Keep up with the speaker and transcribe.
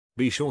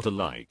Be sure to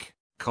like,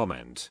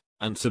 comment,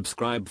 and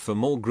subscribe for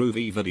more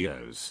groovy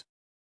videos.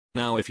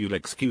 Now if you'll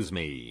excuse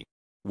me,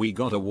 we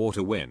got a war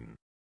to win.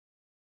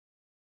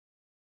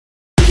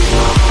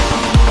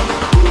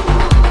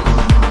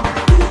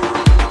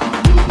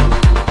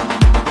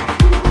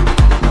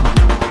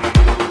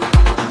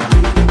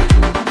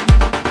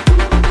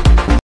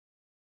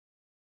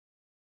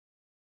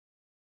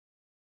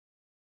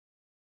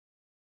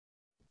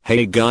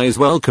 Hey guys,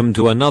 welcome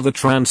to another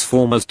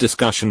Transformers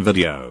discussion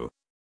video.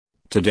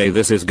 Today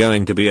this is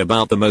going to be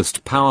about the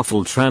most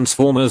powerful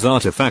Transformers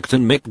artifact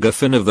and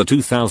MacGuffin of the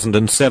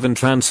 2007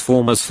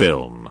 Transformers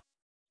film.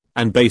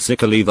 And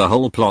basically the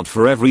whole plot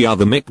for every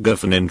other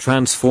MacGuffin in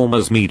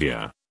Transformers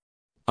media.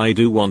 I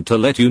do want to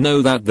let you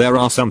know that there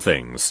are some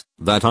things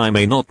that I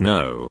may not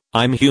know.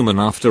 I'm human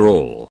after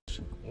all.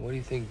 What do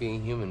you think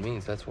being human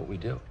means? That's what we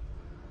do.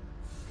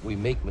 We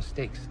make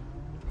mistakes.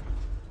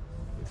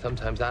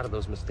 Sometimes out of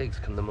those mistakes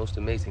come the most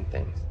amazing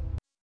things.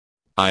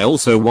 I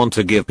also want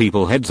to give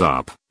people heads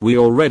up, we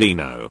already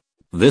know.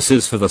 This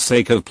is for the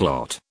sake of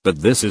plot, but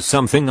this is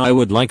something I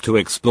would like to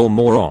explore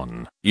more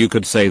on. You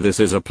could say this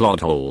is a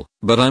plot hole,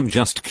 but I'm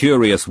just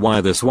curious why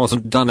this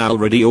wasn't done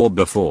already or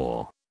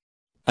before.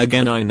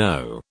 Again, I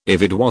know,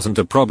 if it wasn't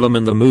a problem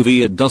in the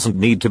movie it doesn't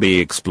need to be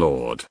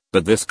explored,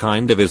 but this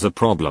kind of is a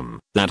problem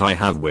that I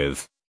have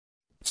with.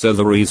 So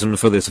the reason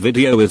for this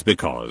video is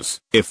because,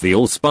 if the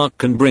Allspark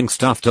can bring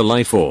stuff to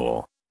life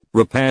or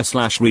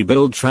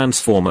repair/rebuild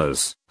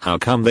Transformers, how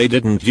come they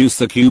didn't use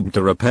the cube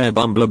to repair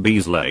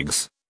Bumblebee's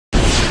legs?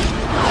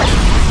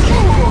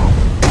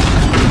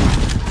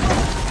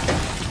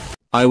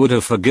 I would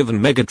have forgiven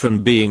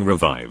Megatron being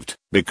revived,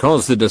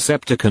 because the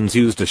Decepticons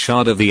used a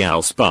shard of the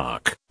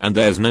Allspark, and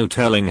there's no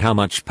telling how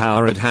much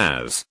power it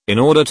has, in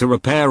order to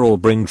repair or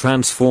bring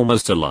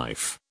Transformers to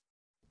life.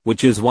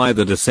 Which is why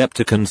the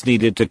Decepticons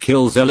needed to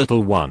kill the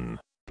little one.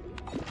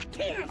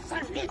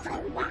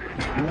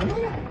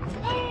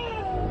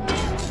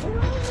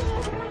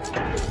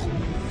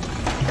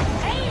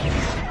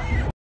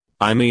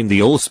 I mean, the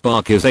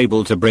Allspark is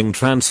able to bring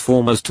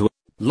Transformers to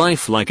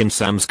life like in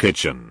Sam's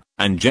kitchen,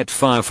 and jet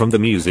fire from the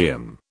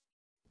museum.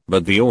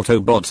 But the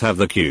Autobots have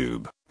the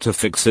cube to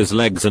fix his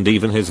legs and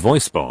even his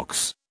voice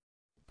box.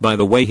 By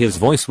the way, his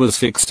voice was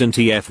fixed in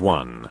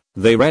TF1.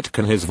 They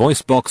retcon his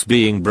voice box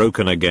being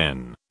broken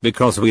again,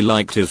 because we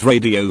liked his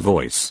radio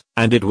voice,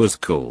 and it was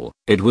cool.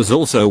 It was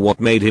also what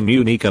made him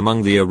unique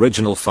among the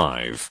original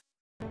 5.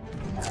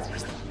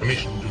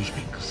 Permission to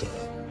speak, sir.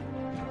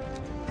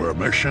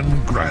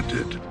 Permission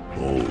granted,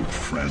 old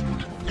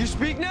friend. You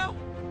speak now?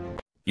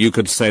 You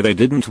could say they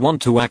didn't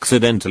want to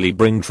accidentally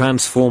bring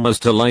Transformers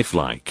to life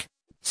like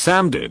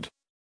Sam did.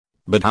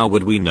 But how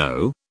would we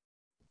know?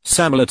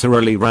 Sam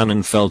literally ran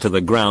and fell to the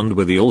ground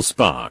with the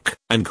Allspark,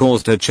 and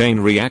caused a chain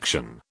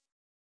reaction.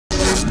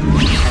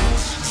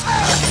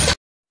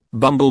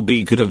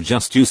 Bumblebee could have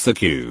just used the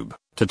cube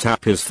to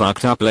tap his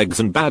fucked up legs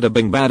and bada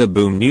bing bada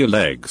boom, new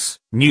legs,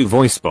 new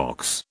voice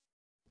box.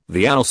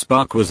 The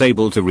Allspark was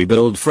able to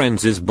rebuild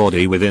Friends'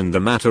 body within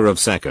the matter of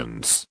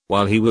seconds,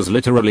 while he was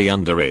literally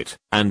under it,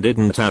 and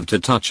didn't have to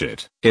touch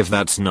it. If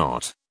that's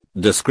not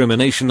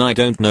discrimination, I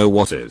don't know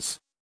what is.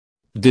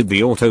 Did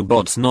the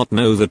Autobots not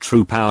know the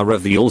true power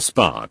of the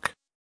Allspark?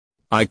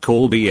 I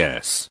call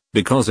BS,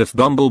 because if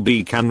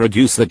Bumblebee can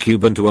reduce the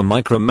cube into a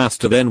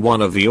micromaster, then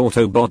one of the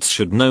Autobots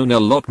should know a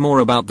lot more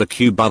about the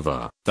cube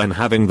other than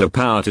having the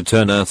power to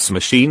turn Earth's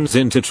machines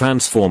into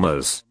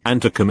Transformers,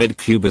 and to commit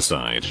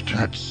cubicide.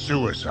 That's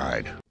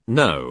suicide.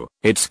 No,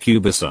 it's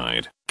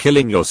cubicide.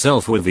 Killing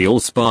yourself with the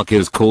Allspark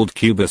is called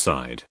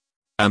cubicide.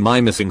 Am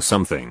I missing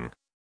something?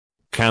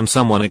 Can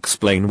someone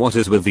explain what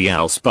is with the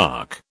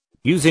Allspark?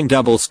 Using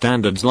double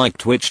standards like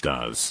Twitch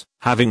does,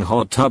 having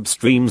hot tub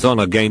streams on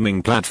a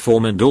gaming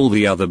platform and all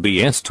the other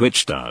BS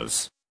Twitch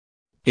does.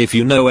 If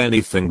you know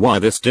anything why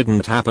this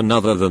didn't happen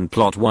other than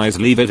plot wise,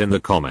 leave it in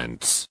the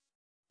comments.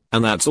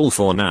 And that's all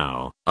for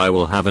now. I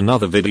will have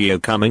another video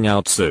coming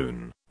out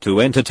soon. To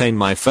entertain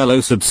my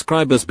fellow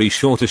subscribers, be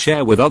sure to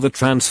share with other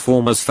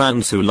Transformers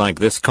fans who like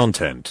this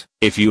content.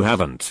 If you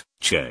haven't,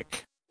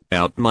 check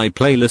out my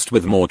playlist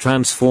with more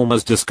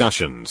Transformers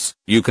discussions.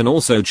 You can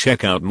also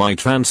check out my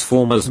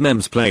Transformers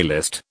memes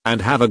playlist, and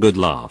have a good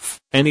laugh.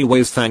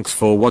 Anyways, thanks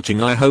for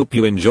watching, I hope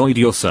you enjoyed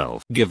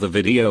yourself. Give the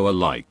video a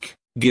like,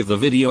 give the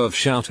video a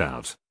shout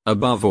out,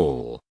 above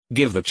all,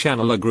 give the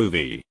channel a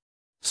groovy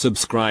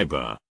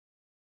subscriber.